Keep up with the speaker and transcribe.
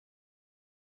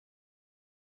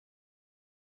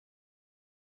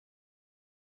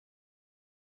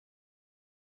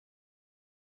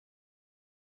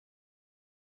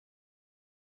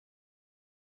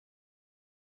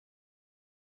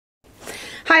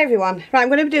Hi everyone. Right, I'm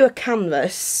going to do a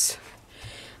canvas.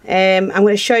 I'm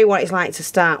going to show you what it's like to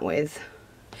start with.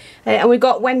 And we've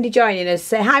got Wendy joining us.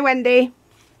 Say hi, Wendy.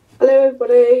 Hello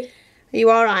everybody. Are you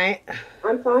alright?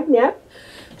 I'm fine, yeah.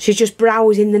 She's just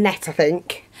browsing the net, I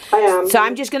think. I am. So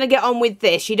I'm just going to get on with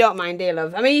this. You don't mind, dear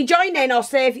love? I mean, you join in or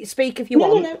speak if you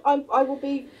want. No, I will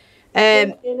be...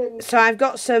 So I've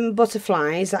got some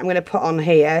butterflies that I'm going to put on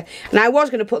here. And I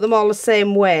was going to put them all the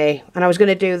same way. And I was going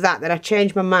to do that. Then I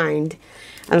changed my mind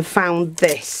and found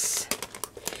this.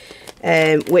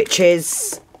 Which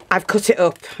is... I've cut it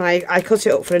up. I cut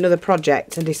it up for another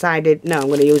project and decided, no, I'm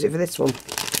going to use it for this one.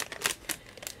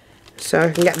 So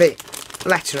I can get the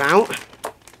letter out.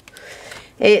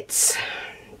 It's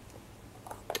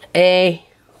a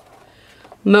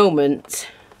moment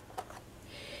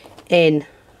in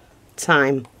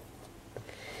time,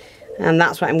 and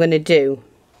that's what I'm going to do.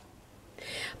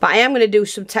 But I am going to do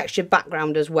some textured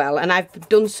background as well, and I've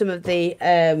done some of the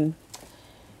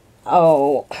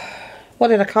oh, what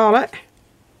did I call it?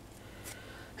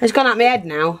 It's gone out my head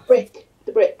now.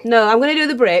 The brick. No, I'm going to do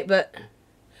the brick, but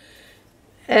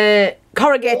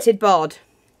corrugated board.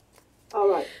 All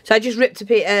right. So I just ripped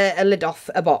a lid off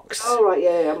a box. All right,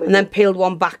 yeah. And then peeled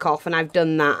one back off, and I've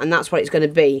done that, and that's what it's going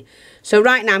to be. So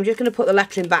right now I'm just going to put the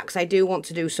lettering back, because I do want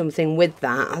to do something with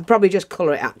that. I'll probably just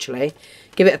colour it, actually.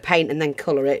 Give it a paint and then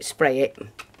colour it, spray it.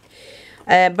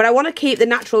 But I want to keep the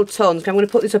natural tones, because I'm going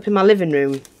to put this up in my living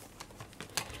room.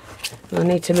 I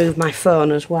need to move my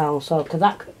phone as well, so because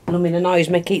that blooming annoys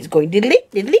me, keeps going diddly,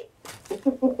 diddly.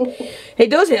 It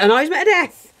does, it annoys me to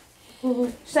death.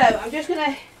 So I'm just going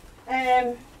to...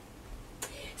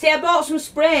 see, I bought some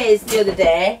sprays the other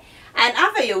day, and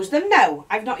have I used them? No,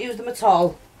 I've not used them at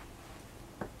all.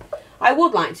 I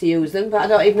would like to use them, but I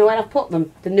don't even know where I've put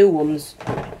them, the new ones.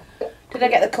 Did I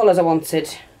get the colours I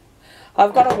wanted?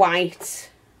 I've got a white,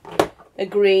 a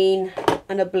green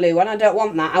and a blue, and I don't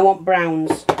want that, I want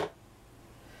browns.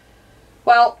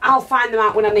 Well, I'll find them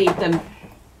out when I need them.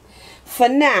 For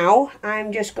now,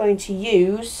 I'm just going to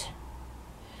use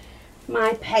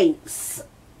my paints.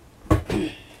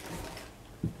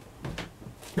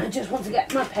 I just want to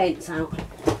get my paints out.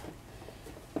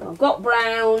 I've got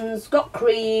browns, got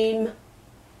cream,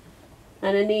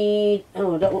 and I need,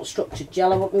 oh, I don't want structured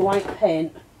gel, I want my white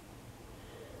paint.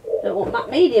 Don't want that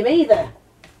medium either.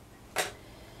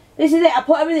 This is it, I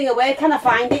put everything away, can I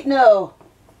find it? No.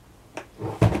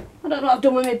 I don't know what I've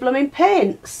done with my blooming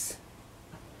paints.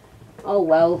 Oh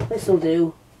well, this'll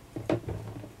do.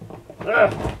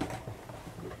 Ugh.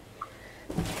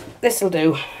 This'll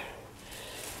do.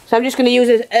 So I'm just going to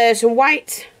use some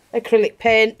white acrylic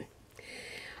paint.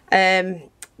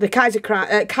 The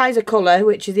Kaiser colour,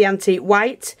 which is the antique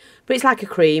white, but it's like a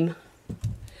cream.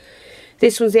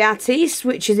 This one's the Artiste,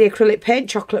 which is the acrylic paint,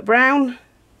 chocolate brown.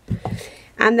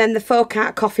 And then the Folk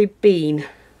Art coffee bean.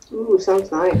 Ooh,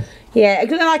 sounds nice. Yeah,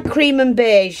 it's like cream and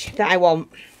beige that I want.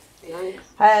 Nice.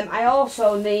 I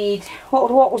also need,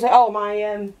 what was it? Oh,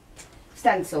 my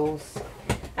stencils.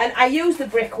 And I use the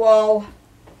brick wall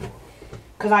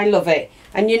because I love it.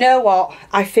 And you know what?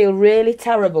 I feel really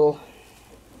terrible.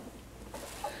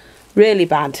 Really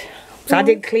bad. So I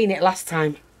didn't clean it last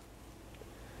time.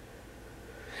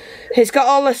 It's got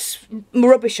all this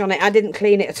rubbish on it. I didn't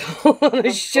clean it at all.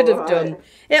 I should have done.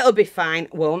 It'll be fine,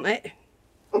 won't it?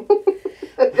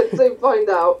 So find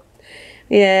out.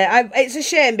 Yeah, it's a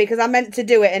shame because I meant to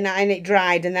do it and it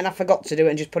dried, and then I forgot to do it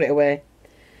and just put it away.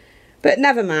 But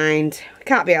never mind.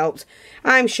 Can't be helped.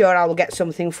 I'm sure I will get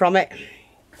something from it.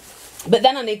 But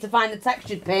then I need to find the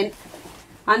textured paint.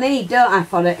 I need, don't I,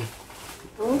 for it?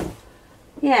 Oh.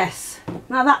 Yes.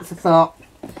 Now that's a thought.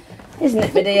 Isn't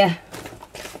it, my dear?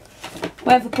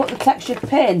 Where have I put the textured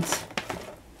paint?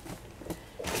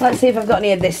 Let's see if I've got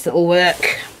any of this that will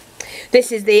work.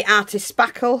 This is the Artist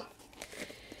Spackle.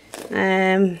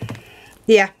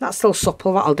 Yeah, that's still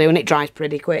supple. That'll do, and it dries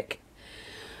pretty quick.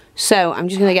 So I'm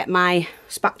just going to get my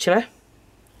spatula.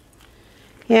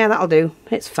 Yeah, that'll do.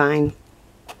 It's fine.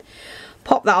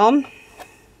 Pop that on.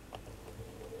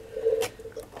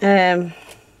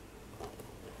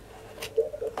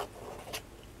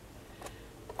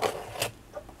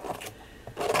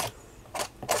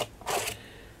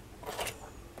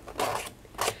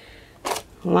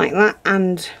 Like that,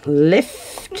 and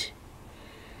lift.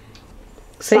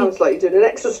 See? Sounds like you're doing an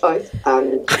exercise.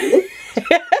 And lift.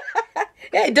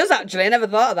 Yeah, it does actually. I never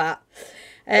thought of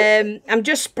that. I'm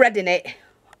just spreading it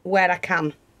where I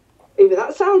can. Even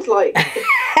that sounds like...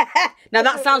 Now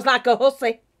that sounds like a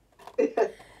hussy.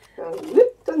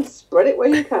 Lift and spread it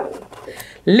where you can.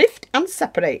 Lift and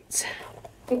separate.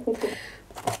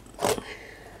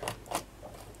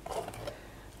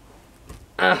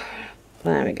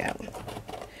 There we go.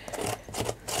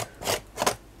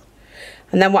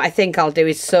 And then what I think I'll do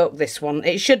is soak this one.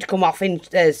 It should come off in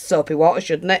soapy water,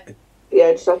 shouldn't it?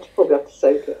 Yeah, just probably have to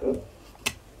soak it.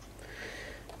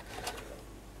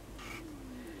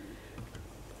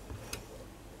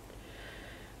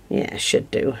 Yeah,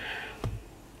 should do.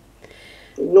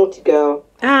 Naughty girl.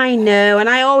 I know, and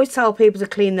I always tell people to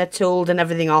clean their tools and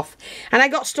everything off. And I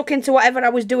got stuck into whatever I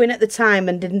was doing at the time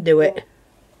and didn't do it.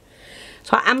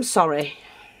 So I'm sorry.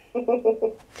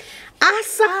 I'm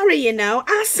sorry, you know.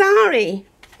 I'm sorry.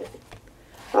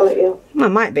 I'll let you. Well, I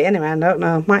might be anyway, I don't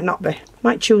know. Might not be.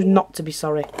 Might choose not to be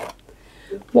sorry.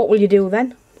 What will you do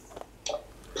then?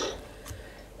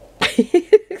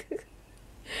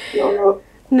 No.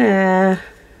 Nah.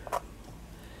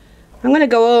 I'm going to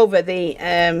go over the...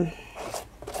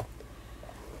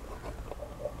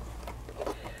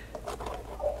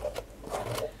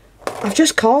 I've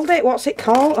just called it. What's it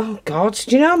called? Oh, God.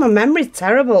 Do you know my memory's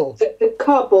terrible? The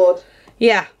cardboard.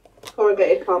 Yeah.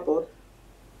 Corrugated cardboard.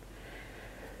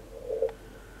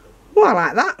 Well,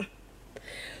 I like that.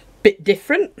 Bit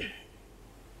different.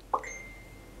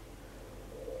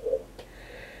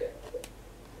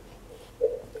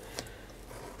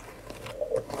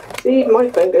 See, my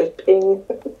phone goes ping.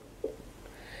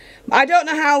 I don't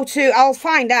know how to... I'll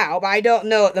find out, but I don't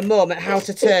know at the moment how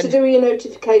to turn... It's to do with your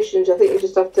notifications. I think you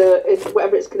just have to...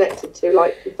 whatever it's connected to,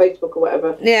 like your Facebook or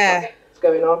whatever. Yeah. It's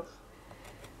going off.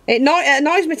 It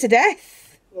annoys me to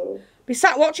death. Be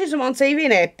sat watching some on TV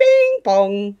and here, ping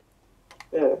pong.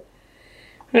 Yeah.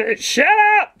 Shut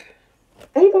up!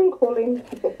 Avon calling.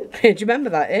 Do you remember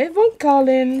that? Avon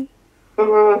calling.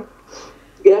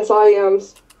 Yes, I am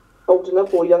old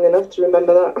enough or young enough to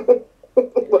remember that.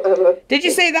 Whatever. Did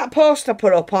you see that post I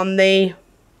put up on the...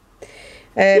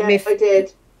 yes, I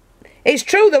did. It's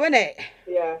true though, isn't it?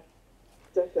 Yeah,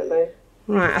 definitely.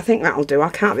 Right, I think that'll do. I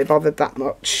can't be bothered that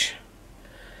much.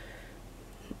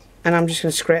 And I'm just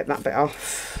going to scrape that bit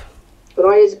off. When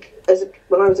I was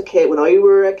a kid, I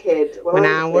were a kid,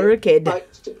 I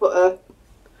used to put a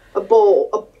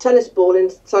tennis ball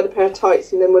inside a pair of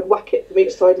tights and then would whack it from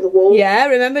each side of the wall. Yeah, I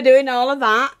remember doing all of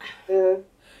that. Yeah.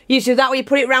 You used to do that where you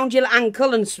put it round your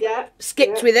ankle and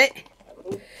skipped with it.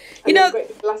 You know,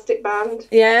 great elastic band.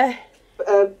 Yeah.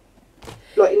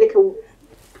 Like nickel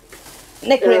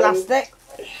elastic.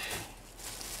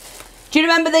 Do you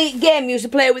remember the game you used to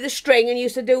play with a string and you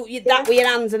used to do that with your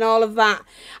hands and all of that?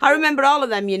 I remember all of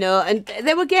them, you know, and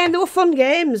they were fun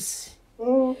games.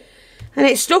 And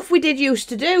it's stuff we did used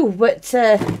to do, but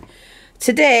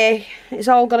today it's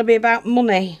all got to be about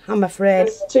money, I'm afraid.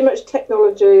 There's too much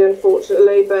technology,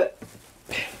 unfortunately, but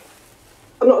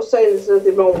I'm not saying there's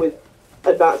nothing wrong with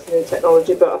advancing in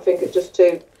technology, but I think it's just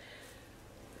too...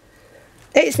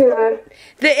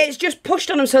 It's just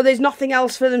pushed on them so there's nothing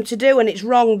else for them to do, and it's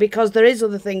wrong because there is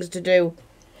other things to do.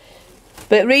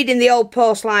 But reading the old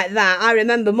post like that, I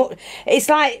remember... It's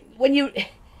like when you...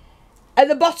 At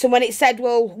the bottom when it said,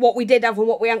 well, what we did have and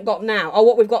what we haven't got now, or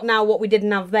what we've got now, what we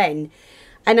didn't have then.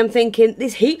 And I'm thinking,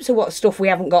 there's heaps of stuff we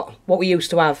haven't got, what we used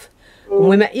to have. And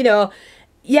we met, you know...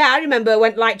 Yeah, I remember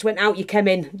when lights went out, you came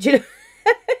in. Do you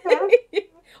know?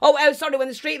 Oh, sorry, when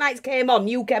the street lights came on,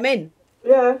 you came in.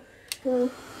 Yeah.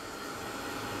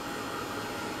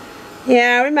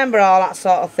 Yeah, I remember all that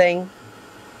sort of thing.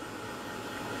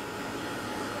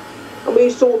 And we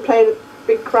used to all play in a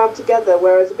big crowd together,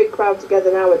 whereas a big crowd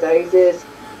together nowadays is...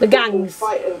 The gangs.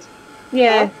 Frightened.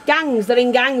 Yeah, gangs. They're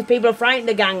in gangs. People are frightened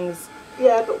of gangs.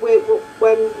 Yeah, but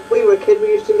when we were a kid, we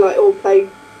used to like all play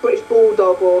British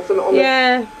Bulldog or something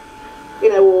on you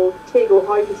know, or Tig or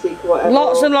hide and seek or whatever.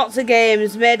 Lots and lots of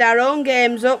games. Made our own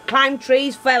games up. Climbed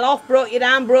trees, fell off, broke your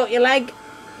down, broke your leg.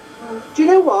 Do you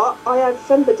know what? I had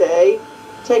somebody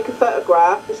take a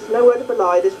photograph. This is no word of a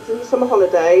lie. This was in the summer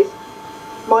holidays.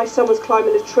 My son was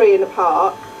climbing a tree in a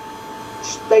park.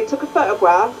 They took a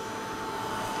photograph,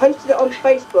 posted it on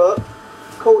Facebook,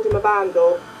 called him a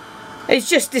vandal. It's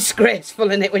just disgraceful,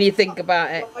 isn't it, when you think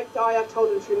about it? I told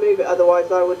him to remove it,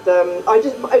 otherwise I would. It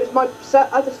was my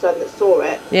other son that saw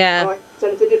it. Yeah. And I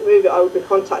said if they didn't remove it, I would be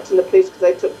contacting the police because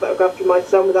they took photographs of my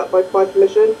son without my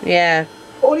permission. Yeah.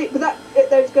 But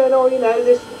they was going, oh, you know,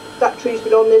 that tree's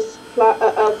been on this flat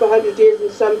for 100 years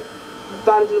and some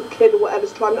vandal kid or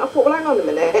whatever's climbing. I thought, well, hang on a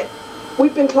minute.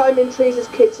 We've been climbing trees as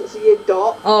kids since the year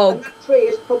dot. Oh. And that tree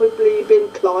has probably been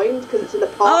climbed because it's in the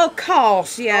park. Oh, of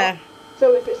course, yeah.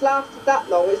 So if it's lasted that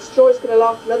long, it's sure it's going to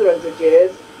last another 100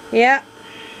 years. Yeah.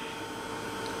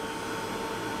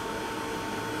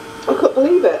 I couldn't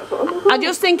believe it. I thought, oh my God. I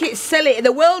just think it's silly.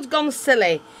 The world's gone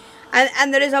silly.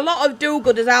 And there is a lot of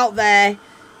do-gooders out there.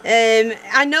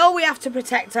 I know we have to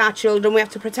protect our children, we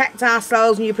have to protect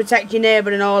ourselves, and you protect your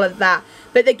neighbour and all of that.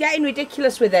 But they're getting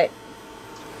ridiculous with it.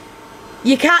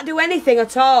 You can't do anything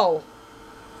at all.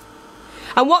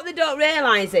 And what they don't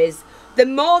realise is, the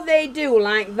more they do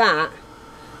like that,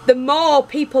 the more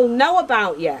people know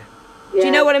about you. Yeah. Do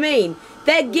you know what I mean?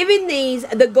 They're giving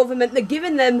the government, they're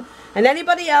giving them, and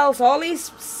anybody else, all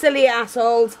these silly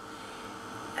assholes,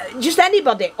 just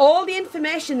anybody, all the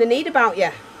information they need about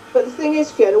you. But the thing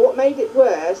is, Fiona, what made it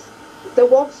worse, there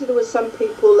was some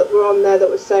people that were on there that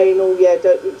were saying, oh yeah,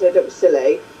 don't be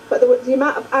silly. But the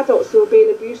amount of adults who were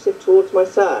being abusive towards my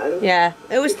son. Yeah,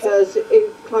 it was because in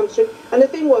climate change. And the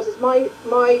thing was, is my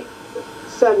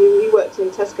son, he worked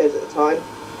in Tesco's at the time.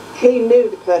 He knew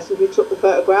the person who took the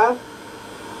photograph,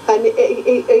 and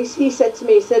he said to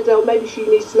me, he said, "Oh, maybe she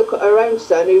needs to look at her own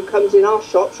son who comes in our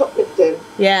shop shoplifting."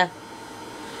 Yeah,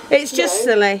 it's just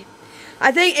silly.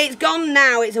 I think it's gone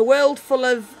now. It's a world full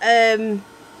of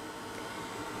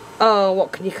oh,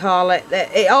 what can you call it?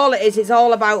 All it is, it's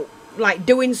all about like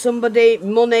doing somebody,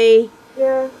 money.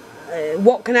 Yeah.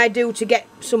 What can I do to get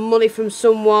some money from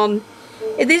someone?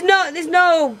 There's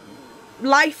no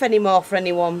life anymore for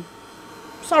anyone.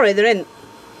 Sorry, there isn't.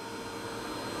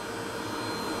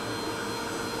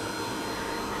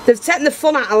 They've taken the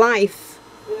fun out of life.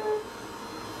 Yeah.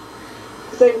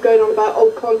 They're going on about,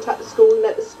 oh, contact the school and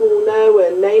let the school know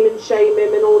and name and shame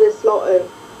him and all this lot. And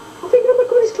I'm thinking, oh my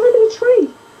God, he's climbing a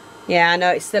tree. Yeah, I know,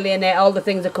 it's silly, innit? All the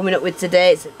things they're coming up with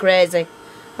today, it's crazy.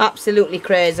 Absolutely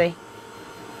crazy.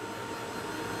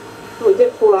 Well, he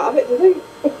didn't fall out of it, did he?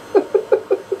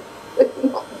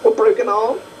 Not a broken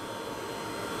arm.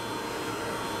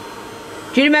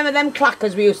 Do you remember them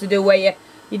clackers we used to do where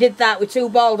you did that with two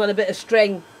balls on a bit of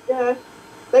string? Yeah,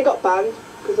 they got banned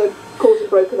because they caused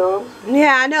broken arms.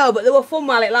 Yeah, I know, but they were fun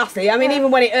while it lasted. I mean,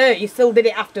 even when it hurt, you still did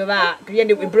it after that because you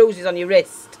ended up with bruises on your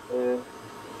wrist. Yeah.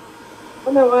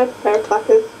 I know, I had a pair of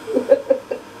clackers.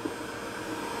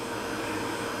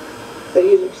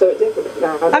 They use them so different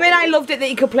now. I mean, I loved it that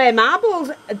you could play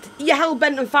marbles. You're hell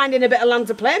bent on finding a bit of land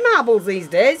to play marbles these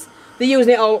days. They're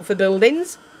using it all up for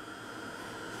buildings.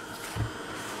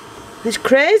 It's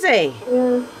crazy.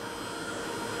 Yeah.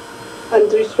 And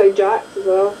do you play jacks as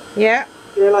well? Yeah.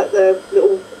 You know, like the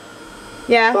little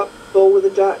ball with the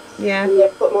jacks. Yeah. And you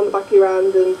put them on the back of your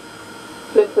hand and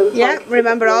flip them. Yeah,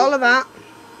 remember all of that.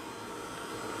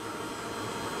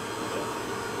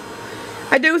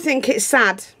 I do think it's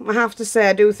sad. I have to say,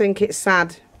 I do think it's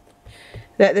sad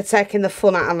that they're taking the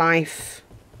fun out of life.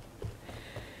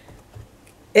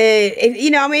 You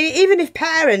know, I mean, even if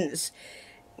parents,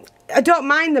 I don't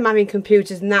mind them having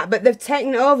computers and that, but they've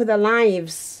taken over their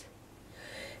lives.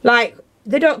 Like,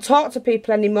 they don't talk to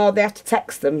people anymore, they have to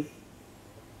text them.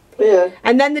 Yeah.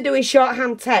 And then they're doing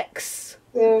shorthand texts.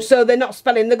 Yeah. So they're not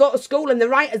spelling, they go to school and they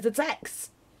write as the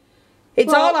text.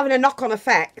 It's all having a knock-on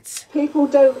effect.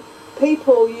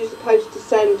 People use the post to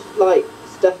send, like,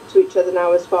 stuff to each other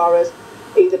now as far as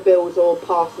either bills or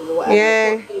parcels or whatever.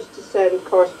 Yeah. It's not used to send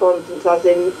correspondence as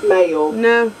in mail.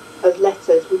 No. As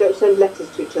letters. We don't send letters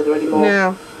to each other anymore.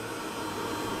 No.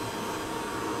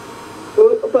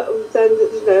 But then,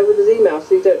 you know, with his email,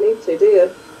 so you don't need to, do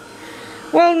you?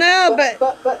 Well, no,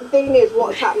 but the thing is,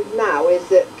 what's happened now is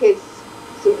that kids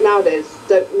nowadays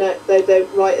they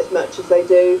don't write as much as they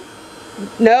do.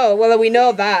 No, well, we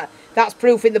know that. That's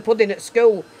proof in the pudding at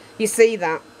school. You see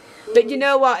that. But you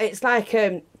know what? It's like,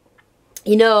 you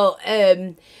know,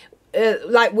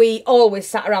 like we always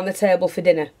sat around the table for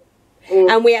dinner.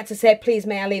 And we had to say, please,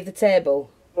 may I leave the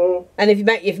table? And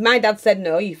if my dad said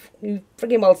no, you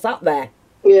frigging well sat there.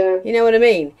 Yeah. You know what I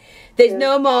mean? There's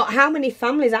no more. How many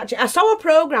families actually? I saw a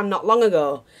programme not long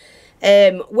ago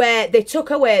where they took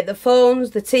away the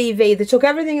phones, the TV, they took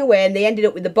everything away and they ended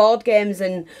up with the board games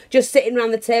and just sitting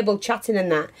around the table chatting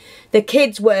and that. The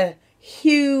kids were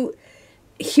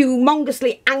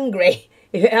humongously angry.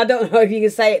 I don't know if you can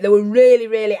say it. They were really,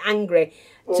 really angry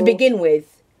to begin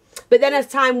with. But then as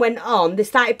time went on, they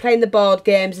started playing the board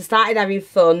games, they started having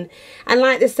fun. And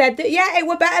like they said, that yeah, it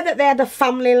were better that they had a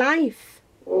family life.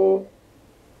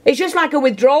 It's just like a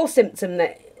withdrawal symptom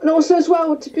that... And also as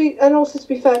well, to be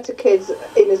fair to kids,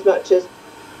 in as much as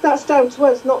that's down to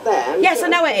us, not them. Yes, I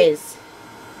know it is.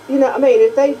 You know what I mean?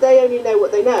 If they only know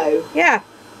what they know. Yeah.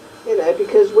 You know,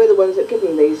 because we're the ones that give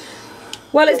them these.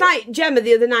 Well, it's like Gemma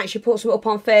the other night, she put something up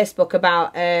on Facebook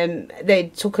about,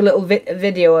 they took a little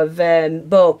video of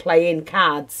Bo playing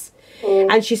cards.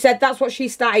 And she said that's what she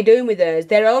started doing with hers.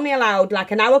 They're only allowed like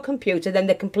an hour computer, then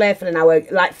they can play for an hour,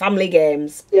 like family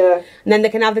games. Yeah. And then they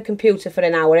can have the computer for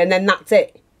an hour and then that's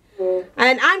it.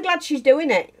 And I'm glad she's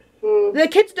doing it. The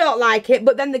kids don't like it,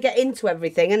 but then they get into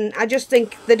everything, and I just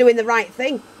think they're doing the right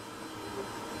thing.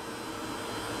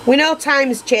 We know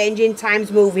time's changing,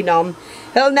 time's moving on.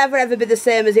 It'll never ever be the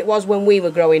same as it was when we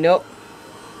were growing up.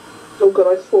 Oh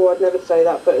God, I swore I'd never say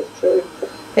that, but it's true.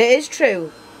 It is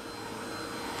true.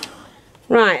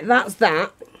 Right, that's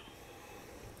that.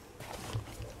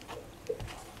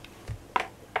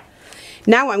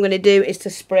 Now what I'm going to do is to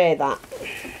spray that.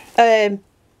 I'm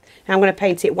going to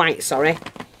paint it white, sorry.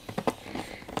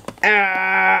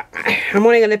 I'm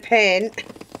only going to paint.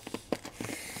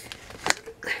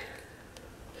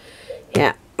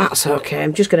 Yeah, that's okay.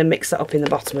 I'm just going to mix that up in the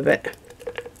bottom a bit.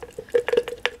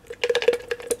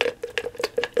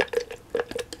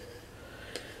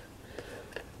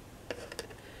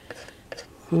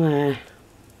 There.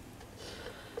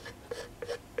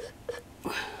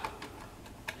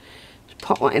 Just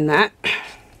pop that in there.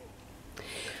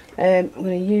 I'm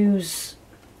going to use,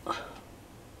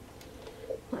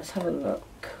 let's have a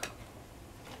look.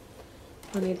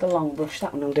 I need the long brush,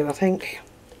 that one will do I think.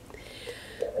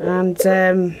 And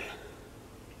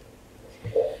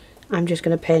I'm just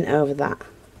going to paint over that.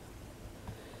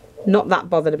 Not that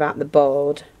bothered about the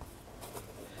board.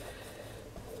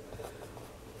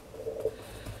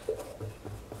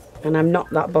 And I'm not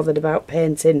that bothered about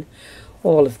painting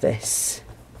all of this.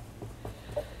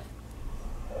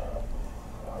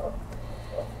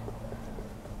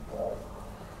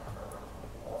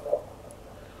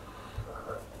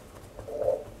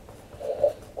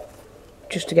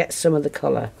 Just to get some of the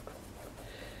colour.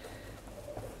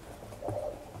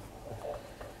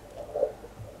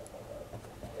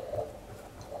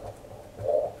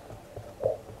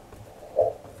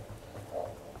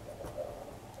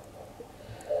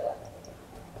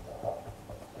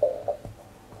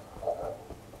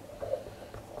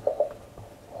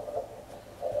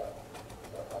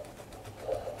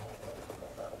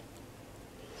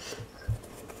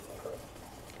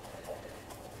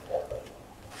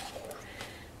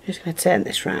 Just going to turn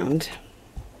this round.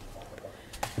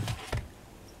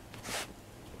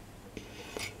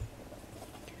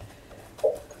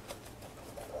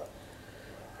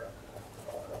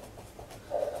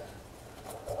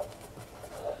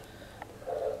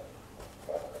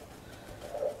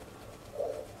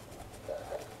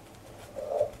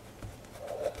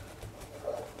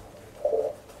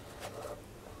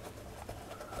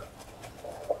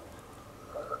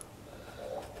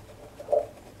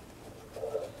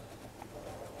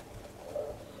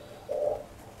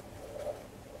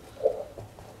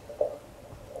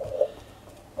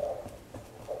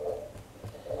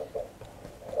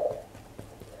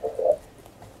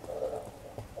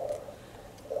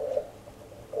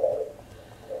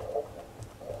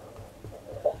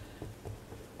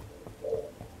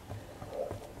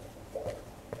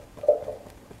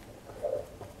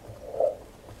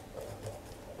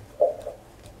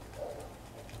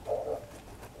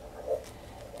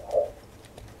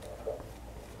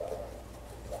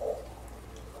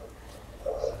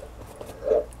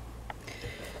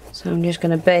 So I'm just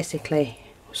going to basically,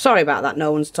 sorry about that,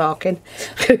 no one's talking.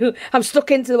 I'm stuck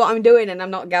into what I'm doing and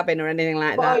I'm not gabbing or anything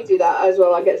like that. I do that as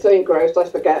well. I get so engrossed I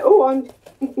forget. Oh, I'm...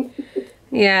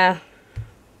 Yeah.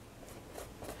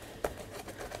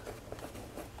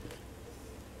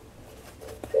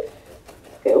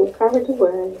 Get all carried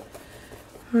away.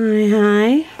 Hi,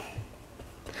 hi.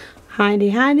 Heidi,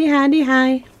 Heidi, Heidi,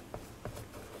 hi.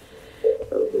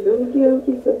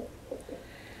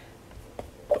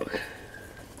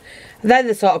 They're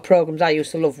the sort of programmes I used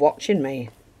to love watching, me.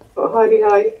 Oh, Heidi,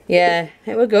 hi. Yeah,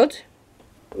 it were good.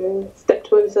 Yeah. Step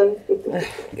twins and...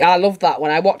 I love that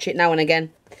one. I watch it now and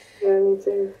again. Yeah, me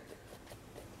too.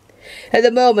 At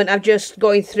the moment, I'm just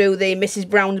going through the Mrs.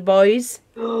 Brown's Boys.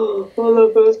 Oh, I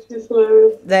love those. She's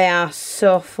hilarious. They are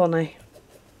so funny.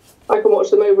 I can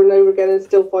watch them over and over again and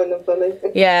still find them funny.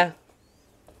 Yeah.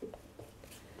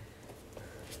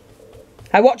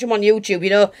 I watch them on YouTube, you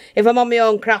know. If I'm on my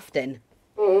own crafting,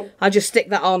 I just stick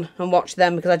that on and watch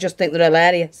them because I just think they're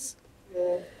hilarious.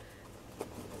 Yeah.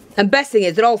 And best thing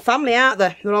is, they're all family, aren't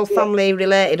they? They're all family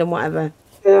related and whatever.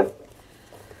 Yeah.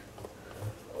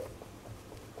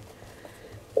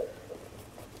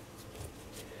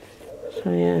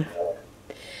 So, yeah.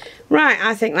 Right,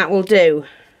 I think that will do.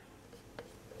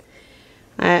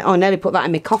 Oh, I nearly put that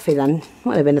in my coffee then.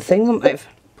 Would have been a thing, wouldn't it?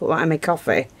 Put that in my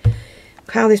coffee.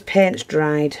 Look how this paint's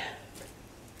dried.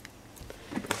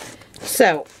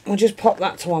 So, we'll just pop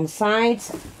that to one side.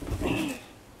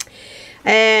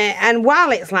 And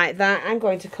while it's like that, I'm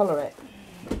going to colour it.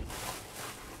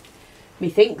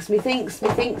 Methinks, methinks,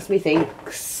 methinks,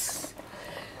 methinks.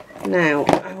 Now,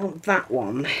 I want that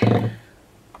one.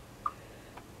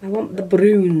 I want the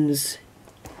brunes.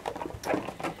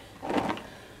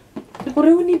 The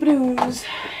browny brunes.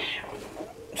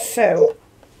 So,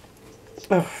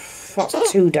 oh,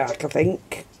 that's too dark, I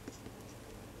think.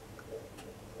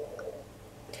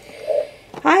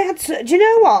 do you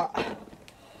know what?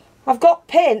 I've got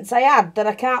paints I had that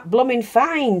I can't blooming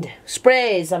find.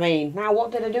 Sprays, I mean. Now, what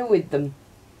did I do with them?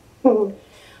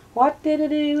 What did I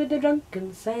do with the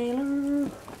drunken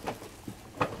sailor?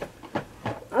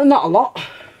 Not a lot.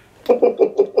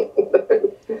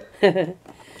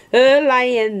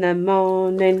 Early in the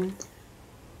morning.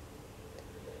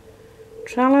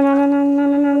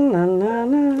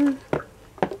 Tra-la-la-la-la-la-la-la-la.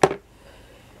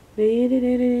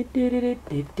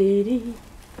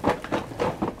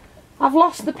 I've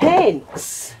lost the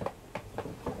paints.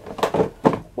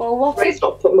 Well, what? He's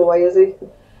not put them away, is he?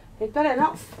 He'd better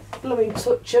not blooming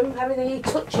touch them. Everything he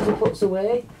touches he puts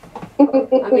away.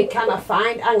 And we cannot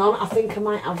find. Hang on, I think I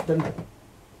might have them.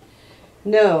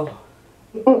 No.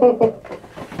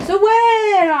 So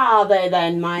where are they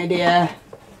then, my dear?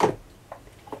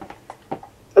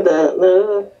 I don't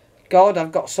know. God,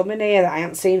 I've got some in here that I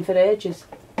haven't seen for ages.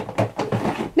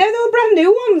 No, they were brand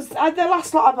new ones. The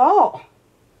last lot I bought.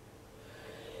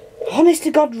 Honest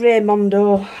to God,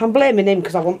 Raymondo. I'm blaming him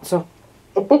because I want to.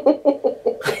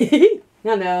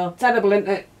 I know. Terrible, isn't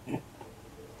it?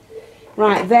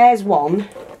 Right, there's one.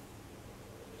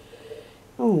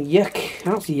 Oh, yuck.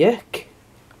 That's yuck.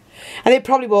 And they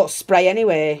probably won't spray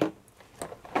anyway. So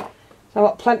I've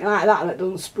got plenty like that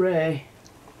doesn't spray.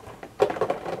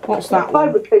 What's that Buy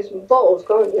one? replacement bottles,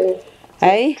 can't you?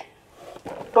 Hey?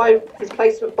 Buy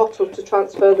replacement bottles to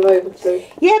transfer them over to.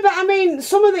 Yeah, but I mean,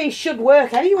 some of these should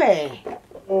work anyway.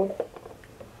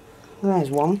 There's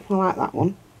one. I like that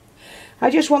one. I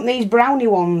just want these brownie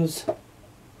ones.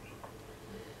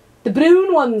 The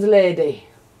brown ones, lady.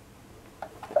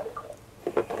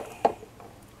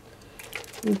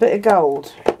 A bit of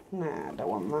gold. Nah, I don't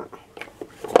want that.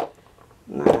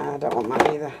 Nah, I don't want that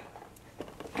either.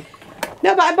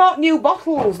 No, but I bought new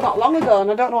bottles not long ago and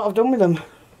I don't know what I've done with them.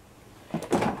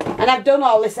 And I've done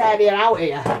all this area out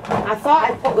here. I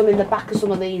thought I'd put them in the back of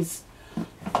some of these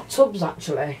tubs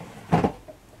actually.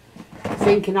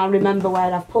 Thinking I'll remember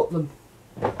where I've put them.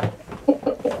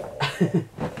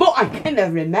 But I can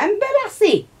never remember,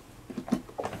 lassie.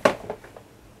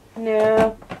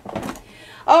 No.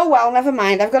 Oh well, never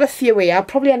mind. I've got a few here. I'll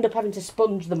probably end up having to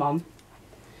sponge them on.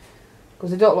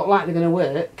 Because they don't look like they're going to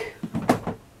work.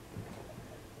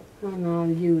 And I'll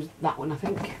use that one, I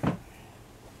think.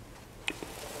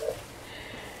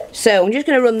 So I'm just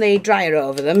going to run the dryer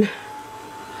over them.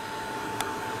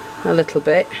 A little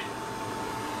bit.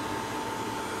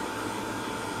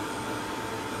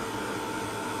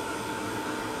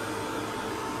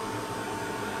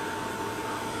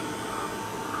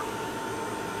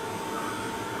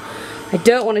 I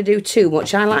don't want to do too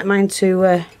much. I like mine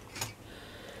to...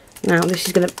 now this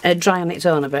is going to dry on its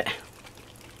own a bit.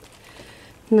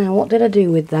 Now what did I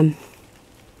do with them?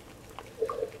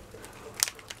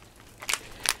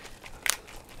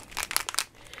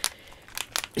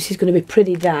 This is going to be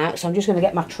pretty dark, so I'm just going to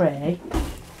get my tray.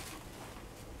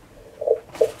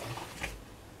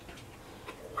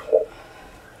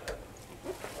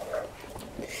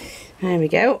 There we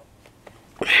go.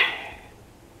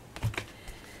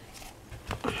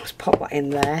 Let's pop that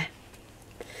in there.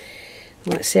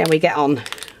 Let's see how we get on.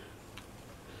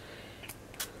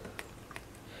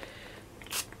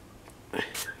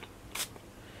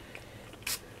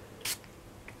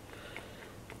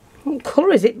 What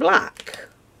colour is it? Black?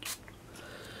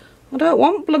 I don't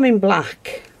want blooming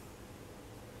black.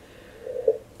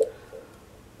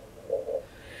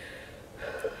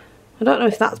 I don't know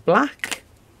if that's black.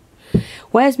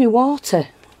 Where's my water?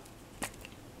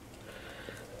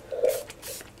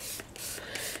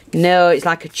 No, it's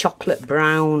like a chocolate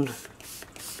brown.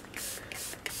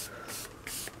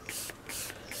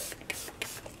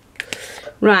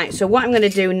 Right, so what I'm going to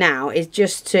do now is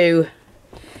just to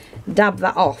dab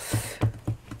that off.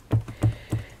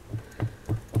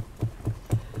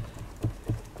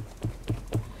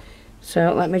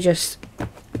 So let me just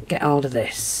get hold of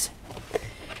this.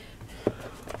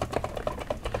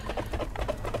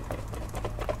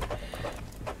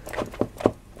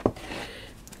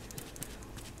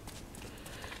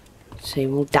 See,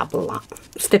 we'll dabble that.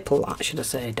 Stipple that, should I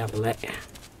say, dabble it.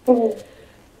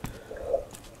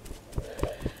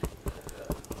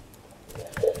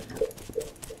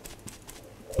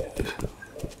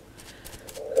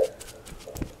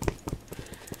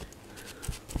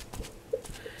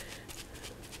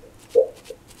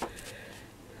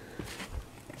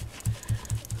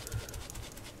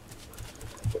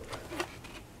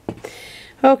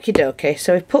 Okie dokie,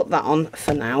 so we've put that on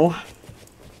for now.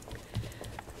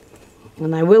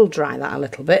 And I will dry that a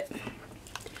little bit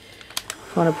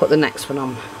before I put the next one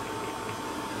on.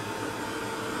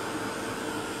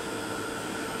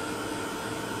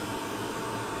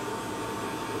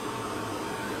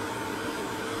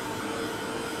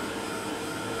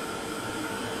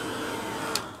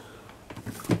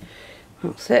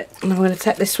 That's it. And I'm going to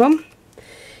take this one,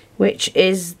 which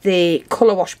is the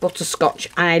Colour Wash Butterscotch.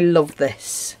 I love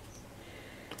this.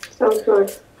 Sounds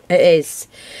nice. It is.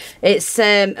 It's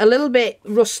a little bit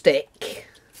rustic.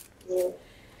 Yeah.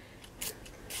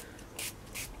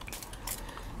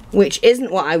 Which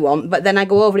isn't what I want, but then I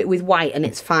go over it with white and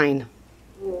it's fine.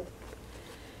 Yeah.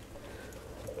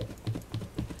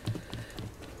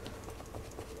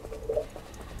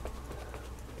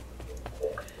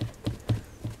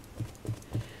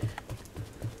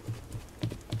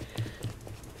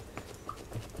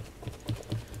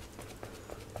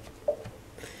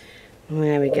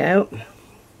 There we go.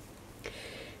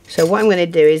 So what I'm going to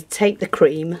do is take the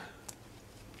cream.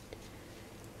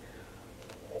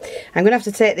 I'm going to have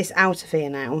to take this out of here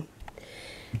now.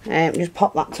 Just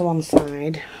pop that to one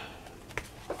side.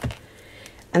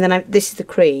 And then this is the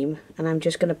cream, and I'm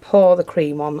just going to pour the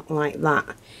cream on like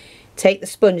that. Take the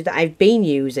sponge that I've been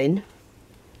using,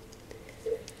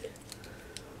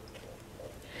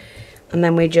 and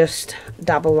then we just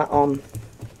dabble that on.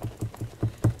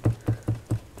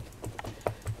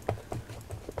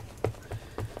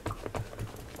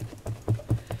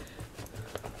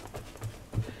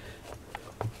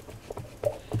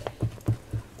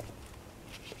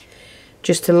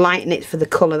 Just to lighten it for the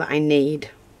colour that I need.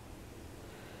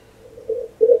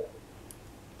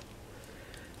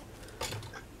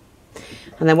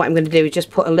 And then what I'm going to do is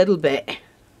just put a little bit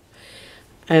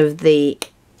of the,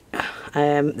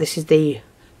 this is the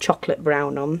chocolate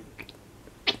brown on.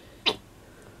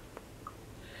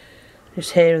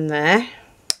 Just here and there.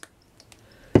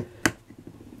 And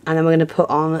then we're going to put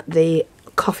on the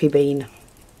coffee bean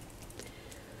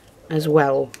as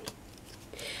well.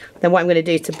 Then what I'm going to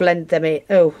do to blend them in,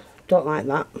 oh, don't like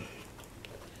that.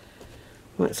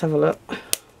 Let's have a look.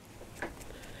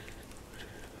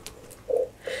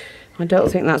 I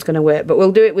don't think that's going to work, but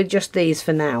we'll do it with just these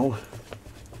for now.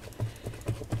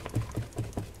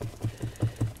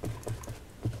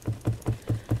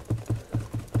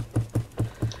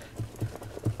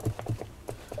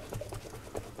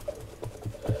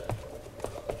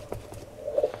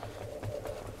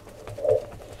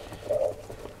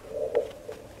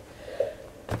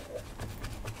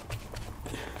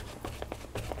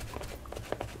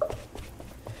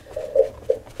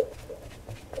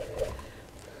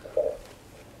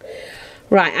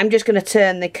 Right, I'm just going to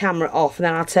turn the camera off and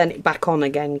then I'll turn it back on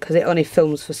again because it only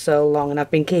films for so long and I've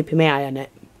been keeping my eye on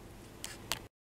it.